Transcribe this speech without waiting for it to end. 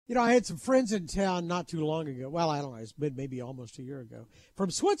I had some friends in town not too long ago. Well, I don't know, it's been maybe almost a year ago,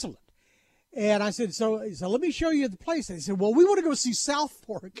 from Switzerland. And I said, so let me show you the place. And they said, well, we want to go see South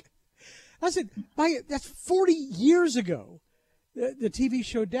Fork. I said, that's 40 years ago. The TV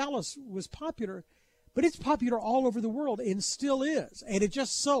show Dallas was popular, but it's popular all over the world and still is. And it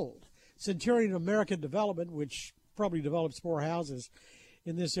just sold. Centurion American Development, which probably develops more houses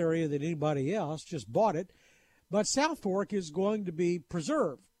in this area than anybody else, just bought it. But South Fork is going to be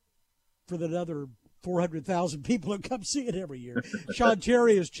preserved for the other 400,000 people who come see it every year. Sean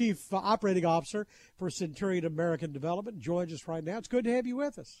Cherry is Chief Operating Officer for Centurion American Development. Joins us right now. It's good to have you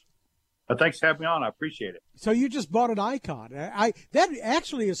with us. Thanks for having me on. I appreciate it. So you just bought an Icon. That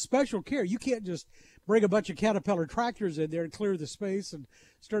actually is special care. You can't just bring a bunch of Caterpillar tractors in there and clear the space and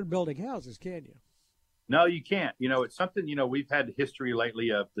start building houses, can you? No, you can't. It's something, we've had history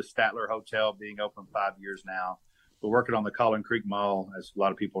lately of the Statler Hotel being open 5 years now. We're working on the Collin Creek Mall, as a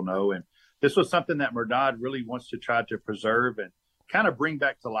lot of people know. And this was something that Merdad really wants to try to preserve and kind of bring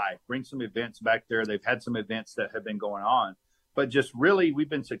back to life, bring some events back there. They've had some events that have been going on, but just really we've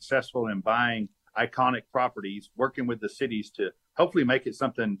been successful in buying iconic properties, working with the cities to hopefully make it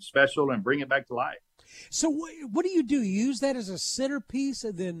something special and bring it back to life. So what do? You use that as a centerpiece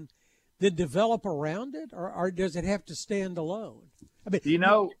and then develop around it, or does it have to stand alone? I mean,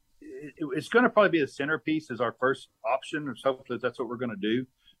 it's going to probably be a centerpiece as our first option, or hopefully that's what we're going to do.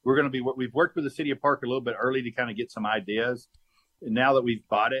 We've worked with the city of Parker a little bit early to kind of get some ideas. And now that we've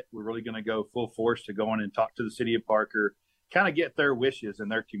bought it, we're really going to go full force to go in and talk to the city of Parker, kind of get their wishes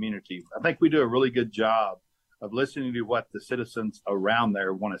and their community. I think we do a really good job of listening to what the citizens around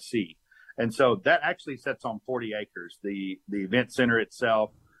there want to see. And so that actually sits on 40 acres. The event center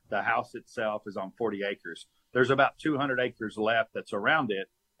itself, the house itself is on 40 acres. There's about 200 acres left that's around it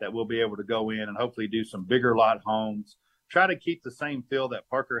that we'll be able to go in and hopefully do some bigger lot homes, try to keep the same feel that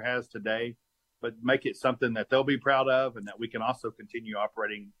Parker has today, but make it something that they'll be proud of and that we can also continue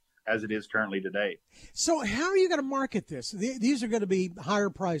operating as it is currently today. So how are you going to market this? These are going to be higher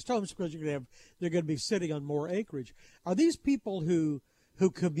priced homes because they're going to be sitting on more acreage. Are these people who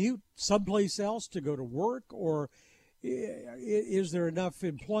commute someplace else to go to work, or is there enough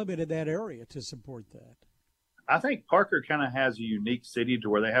employment in that area to support that? I think Parker kind of has a unique city to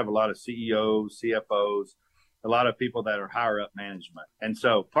where they have a lot of CEOs, CFOs, a lot of people that are higher up management. And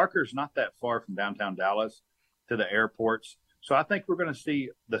so Parker's not that far from downtown Dallas to the airports. So I think we're going to see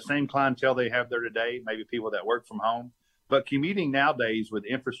the same clientele they have there today, maybe people that work from home. But commuting nowadays with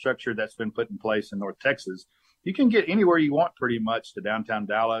infrastructure that's been put in place in North Texas, you can get anywhere you want pretty much to downtown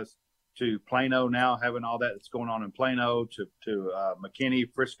Dallas, to Plano now, having all that that's going on in Plano, to McKinney,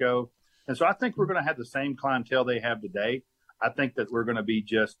 Frisco. And so I think we're going to have the same clientele they have today. I think that we're going to be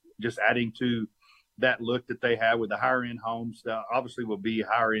just adding to that look that they have with the higher end homes. Obviously will be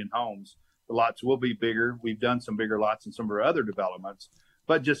higher end homes. The lots will be bigger. We've done some bigger lots in some of our other developments,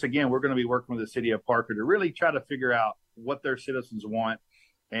 but just again, we're going to be working with the city of Parker to really try to figure out what their citizens want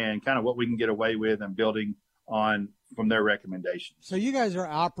and kind of what we can get away with and building on from their recommendations. So you guys are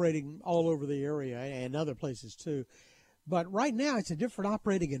operating all over the area and other places too, but right now it's a different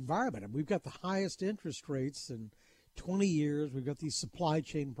operating environment. And we've got the highest interest rates in 20 years. We've got these supply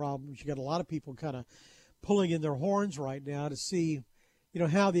chain problems. You got a lot of people kind of pulling in their horns right now to see,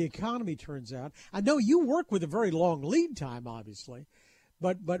 how the economy turns out. I know you work with a very long lead time, obviously,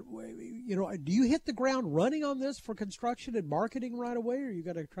 but do you hit the ground running on this for construction and marketing right away, or you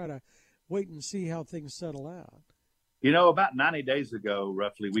got to try to wait and see how things settle out? About 90 days ago,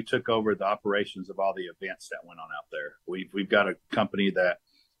 roughly, we took over the operations of all the events that went on out there. We've got a company that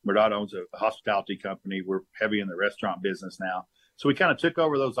Merdad owns, a hospitality company. We're heavy in the restaurant business now. So we kind of took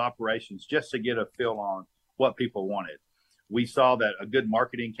over those operations just to get a feel on what people wanted. We saw that a good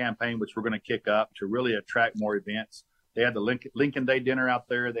marketing campaign, which we're going to kick up to really attract more events. They had the Lincoln Day dinner out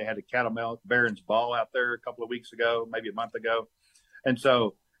there. They had a Cattle Barons Ball out there a couple of weeks ago, maybe a month ago. And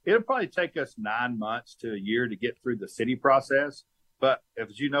so it'll probably take us 9 months to a year to get through the city process. But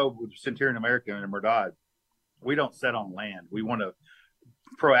as you know, with Centurion American and Merdad, we don't sit on land. We want to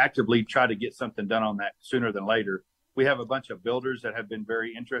proactively try to get something done on that sooner than later. We have a bunch of builders that have been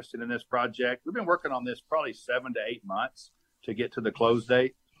very interested in this project. We've been working on this probably 7 to 8 months to get to the close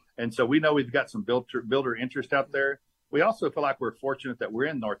date. And so we know we've got some builder interest out there. We also feel like we're fortunate that we're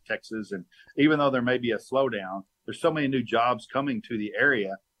in North Texas. And even though there may be a slowdown, there's so many new jobs coming to the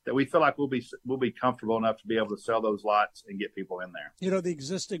area that we feel like we'll be comfortable enough to be able to sell those lots and get people in there. The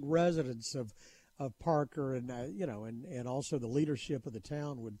existing residents of Parker and and also the leadership of the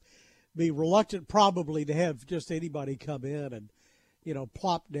town would be reluctant probably to have just anybody come in and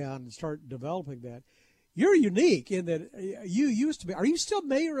plop down and start developing that. You're unique in that you used to be. Are you still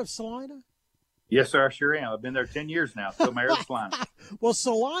mayor of Salina? Yes, sir. I sure am. I've been there 10 years now. Still mayor of Salina. Well,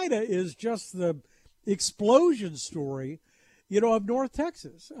 Salina is just the explosion story, of North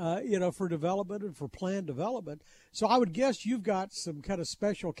Texas, for development and for planned development. So I would guess you've got some kind of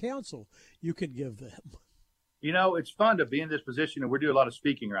special counsel you could give them. It's fun to be in this position, and we're doing a lot of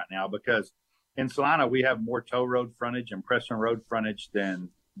speaking right now because in Salina, we have more toll road frontage and Preston Road frontage than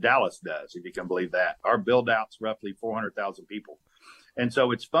Dallas does, if you can believe that. Our build out's roughly 400,000 people. And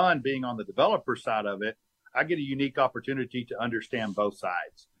so it's fun being on the developer side of it. I get a unique opportunity to understand both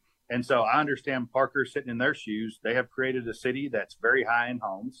sides. And so I understand Parker sitting in their shoes. They have created a city that's very high in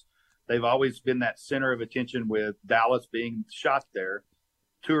homes. They've always been that center of attention with Dallas being shot there,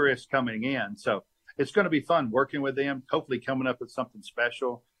 tourists coming in. So it's going to be fun working with them, hopefully coming up with something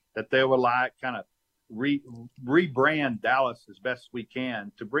special that they will like, kind of rebrand Dallas as best we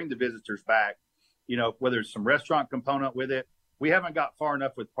can to bring the visitors back, whether it's some restaurant component with it. We haven't got far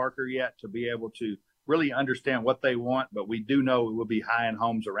enough with Parker yet to be able to really understand what they want, but we do know it will be high end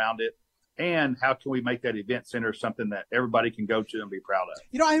homes around it. And how can we make that event center something that everybody can go to and be proud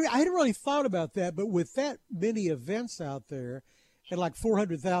of? I hadn't really thought about that, but with that many events out there and like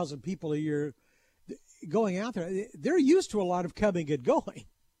 400,000 people a year going out there, they're used to a lot of coming and going.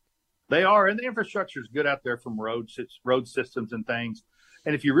 They are, and the infrastructure is good out there from road systems and things.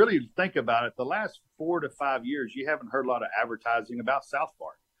 And if you really think about it, the last 4 to 5 years, you haven't heard a lot of advertising about South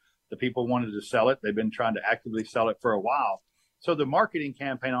Park. The people wanted to sell it. They've been trying to actively sell it for a while. So the marketing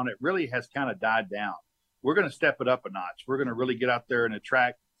campaign on it really has kind of died down. We're going to step it up a notch. We're going to really get out there and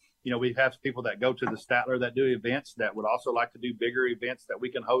attract, we have people that go to the Statler that do events that would also like to do bigger events that we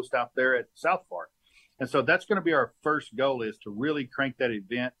can host out there at South Park. And so that's going to be our first goal, is to really crank that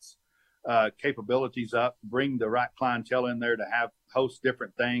events capabilities up, bring the right clientele in there to host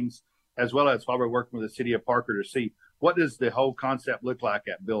different things, as well as while we're working with the city of Parker to see what does the whole concept look like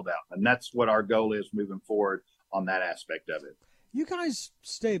at build out. And that's what our goal is moving forward on that aspect of it. You guys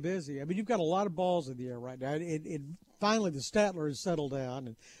stay busy. I mean, you've got a lot of balls in the air right now. And finally, the Statler has settled down,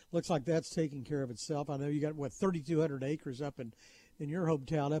 and looks like that's taking care of itself. I know you got, 3,200 acres up in your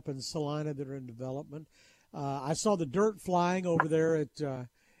hometown, up in Salina, that are in development. I saw the dirt flying over there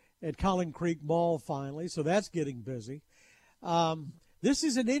at Collin Creek Mall finally, so that's getting busy. This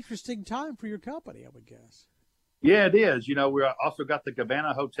is an interesting time for your company, I would guess. Yeah, it is. We also got the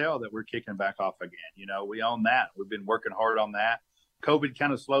Cabana Hotel that we're kicking back off again. We own that. We've been working hard on that. COVID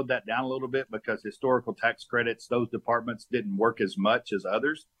kind of slowed that down a little bit because historical tax credits, those departments didn't work as much as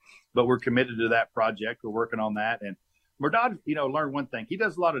others, but we're committed to that project. We're working on that. And Mehrdad, learned one thing. He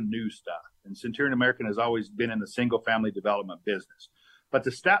does a lot of new stuff, and Centurion American has always been in the single family development business. But the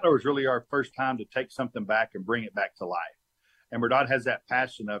Statler was really our first time to take something back and bring it back to life. And Mehrdad has that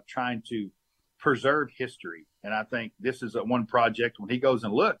passion of trying to preserve history. And I think this is one project, when he goes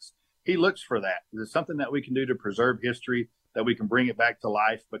and looks, he looks for that. There's something that we can do to preserve history, that we can bring it back to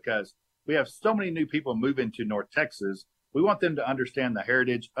life, because we have so many new people moving to North Texas. We want them to understand the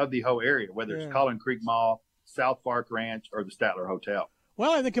heritage of the whole area, whether it's Collin Creek Mall, South Park Ranch, or the Statler Hotel.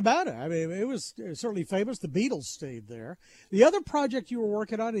 Well, I think about it. I mean, it was certainly famous. The Beatles stayed there. The other project you were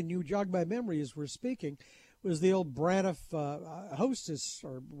working on, and you jogged my memory as we're speaking, was the old Braniff hostess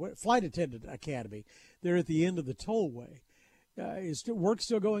or flight attendant academy there at the end of the tollway. Is work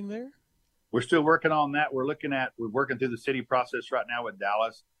still going there? We're still working on that. We're working through the city process right now with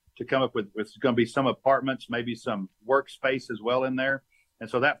Dallas to come up with, it's going to be some apartments, maybe some workspace as well in there. And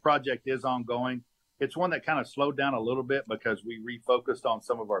so that project is ongoing. It's one that kind of slowed down a little bit because we refocused on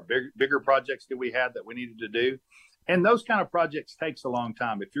some of our bigger projects that we had that we needed to do. And those kind of projects takes a long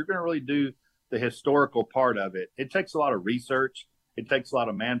time. If you're going to really do the historical part of it, it takes a lot of research. It takes a lot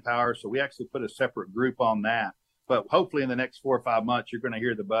of manpower. So we actually put a separate group on that. But hopefully in the next 4 or 5 months, you're going to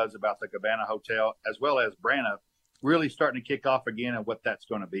hear the buzz about the Cabana Hotel as well as Braniff really starting to kick off again and what that's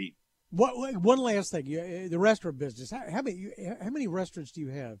going to be. One last thing, the restaurant business. How many restaurants do you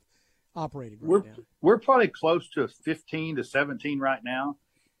have operating right now? We're probably close to 15 to 17 right now.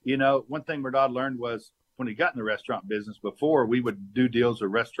 One thing Mehrdad learned was when he got in the restaurant business before, we would do deals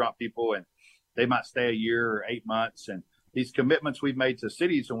with restaurant people and they might stay a year or 8 months. And these commitments we've made to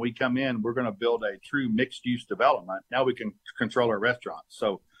cities, when we come in, we're going to build a true mixed use development. Now we can control our restaurants.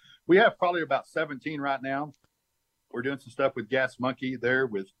 So we have probably about 17 right now. We're doing some stuff with Gas Monkey there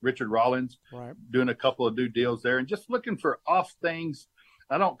with Richard Rollins, right, doing a couple of new deals there and just looking for off things.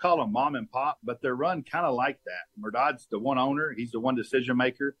 I don't call them mom and pop, but they're run kind of like that. Mehrdad's the one owner. He's the one decision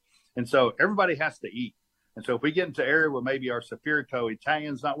maker. And so everybody has to eat. And so if we get into an area where maybe our Safirico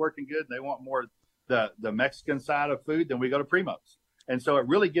Italian's not working good, they want more the Mexican side of food, then we go to Primo's. And so it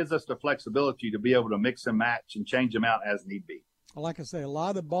really gives us the flexibility to be able to mix and match and change them out as need be. Like I say, a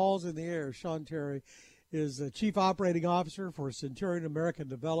lot of balls in the air. Sean Terry is the Chief Operating Officer for Centurion American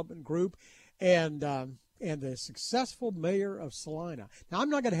Development Group and the successful mayor of Salina. Now, I'm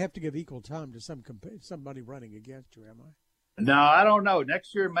not going to have to give equal time to somebody running against you, am I? No, I don't know.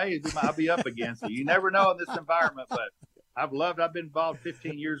 Next year, May, I'll be up against you. You never know in this environment, but I've been involved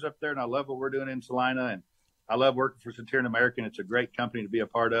 15 years up there, and I love what we're doing in Salina, and I love working for Centurion American. It's a great company to be a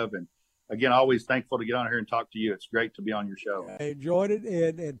part of, and again, always thankful to get on here and talk to you. It's great to be on your show. I enjoyed it,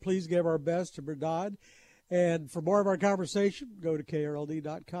 and please give our best to Mehrdad. And for more of our conversation, go to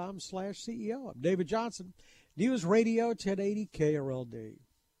krld.com/CEO. I'm David Johnson, News Radio 1080 KRLD.